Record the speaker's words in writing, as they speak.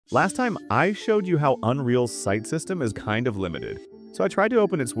Last time I showed you how Unreal's sight system is kind of limited, so I tried to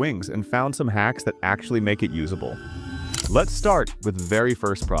open its wings and found some hacks that actually make it usable. Let's start with the very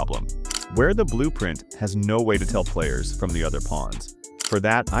first problem, where the blueprint has no way to tell players from the other pawns. For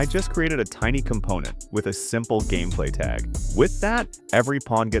that, I just created a tiny component with a simple gameplay tag. With that, every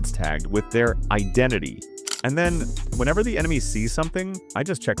pawn gets tagged with their identity. And then, whenever the enemy sees something, I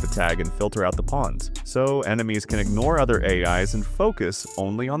just check the tag and filter out the pawns, so enemies can ignore other AIs and focus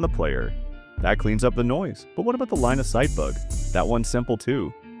only on the player. That cleans up the noise. But what about the line of sight bug? That one's simple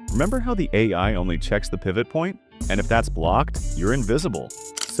too. Remember how the AI only checks the pivot point? And if that's blocked, you're invisible.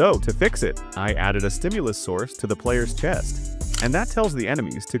 So, to fix it, I added a stimulus source to the player's chest. And that tells the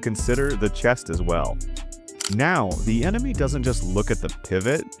enemies to consider the chest as well. Now, the enemy doesn't just look at the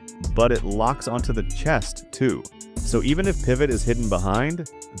pivot, but it locks onto the chest too. So even if pivot is hidden behind,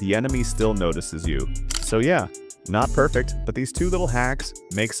 the enemy still notices you. So yeah, not perfect, but these two little hacks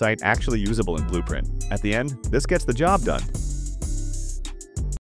make sight actually usable in Blueprint. At the end, this gets the job done.